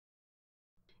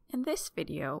In this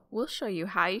video, we'll show you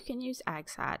how you can use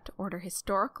AgSat to order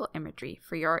historical imagery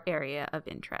for your area of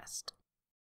interest.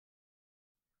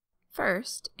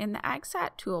 First, in the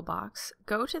AgSat toolbox,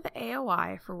 go to the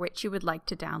AOI for which you would like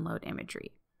to download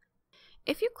imagery.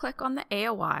 If you click on the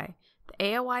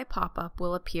AOI pop-up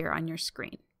will appear on your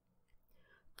screen.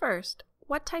 First,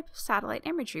 what type of satellite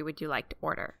imagery would you like to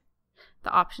order?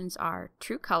 The options are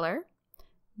True Color,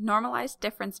 Normalized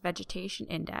Difference Vegetation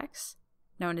Index,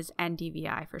 known as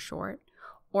NDVI for short,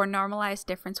 or Normalized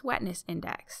Difference Wetness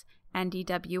Index,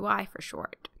 NDWI for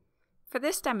short. For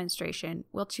this demonstration,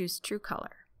 we'll choose True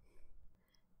Color.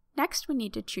 Next, we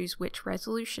need to choose which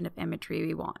resolution of imagery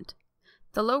we want.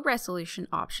 The low resolution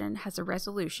option has a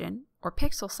resolution, or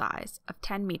pixel size, of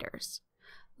 10 meters.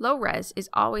 Low res is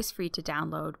always free to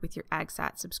download with your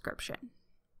AgSat subscription.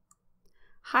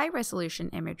 High resolution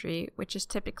imagery, which is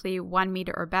typically 1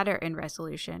 meter or better in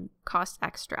resolution, costs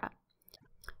extra.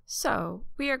 So,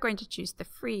 we are going to choose the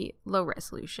free low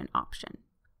resolution option.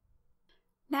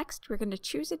 Next, we're going to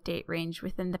choose a date range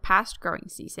within the past growing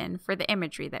season for the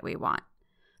imagery that we want.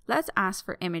 Let's ask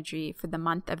for imagery for the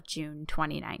month of June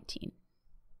 2019.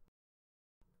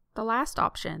 The last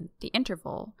option, the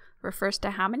interval, refers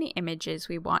to how many images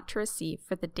we want to receive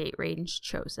for the date range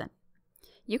chosen.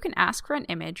 You can ask for an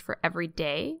image for every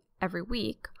day, every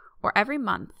week, or every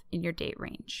month in your date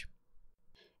range.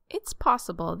 It's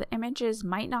possible the images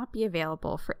might not be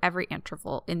available for every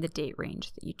interval in the date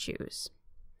range that you choose.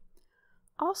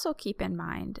 Also keep in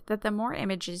mind that the more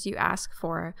images you ask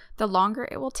for, the longer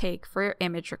it will take for your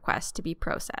image request to be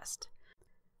processed.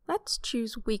 Let's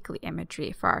choose weekly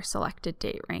imagery for our selected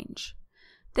date range.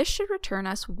 This should return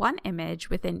us one image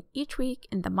within each week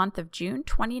in the month of June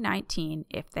 2019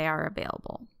 if they are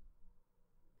available.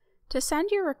 To send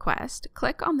your request,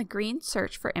 click on the green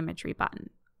Search for Imagery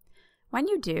button. When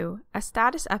you do, a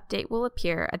status update will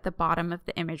appear at the bottom of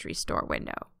the imagery store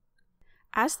window.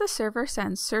 As the server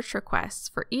sends search requests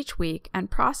for each week and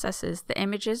processes the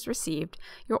images received,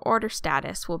 your order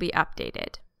status will be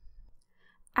updated.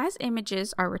 As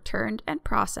images are returned and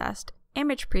processed,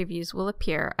 image previews will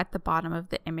appear at the bottom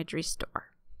of the imagery store.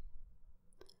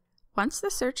 Once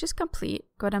the search is complete,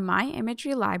 go to My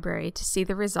Imagery Library to see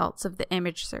the results of the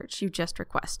image search you just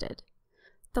requested.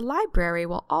 The library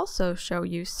will also show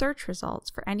you search results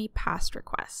for any past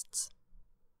requests.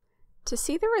 To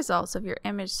see the results of your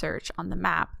image search on the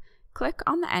map, click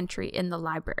on the entry in the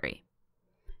library.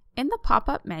 In the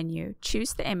pop-up menu,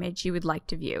 choose the image you would like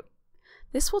to view.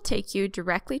 This will take you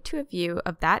directly to a view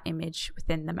of that image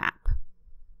within the map.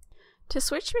 To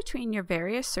switch between your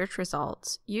various search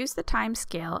results, use the time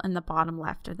scale in the bottom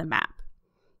left of the map.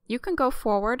 You can go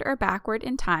forward or backward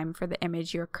in time for the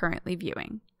image you are currently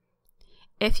viewing.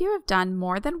 If you have done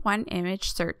more than one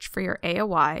image search for your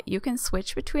AOI, you can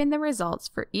switch between the results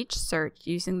for each search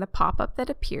using the pop-up that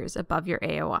appears above your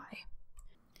AOI.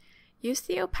 Use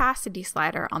the opacity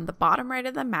slider on the bottom right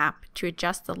of the map to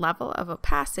adjust the level of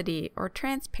opacity or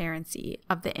transparency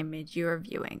of the image you are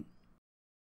viewing.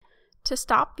 To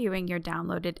stop viewing your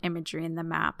downloaded imagery in the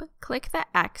map, click the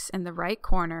X in the right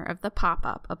corner of the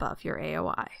pop-up above your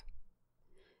AOI.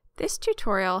 This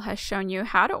tutorial has shown you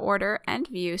how to order and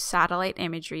view satellite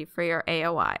imagery for your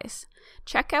AOIs.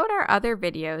 Check out our other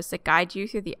videos that guide you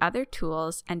through the other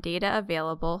tools and data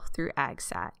available through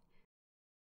AgSat.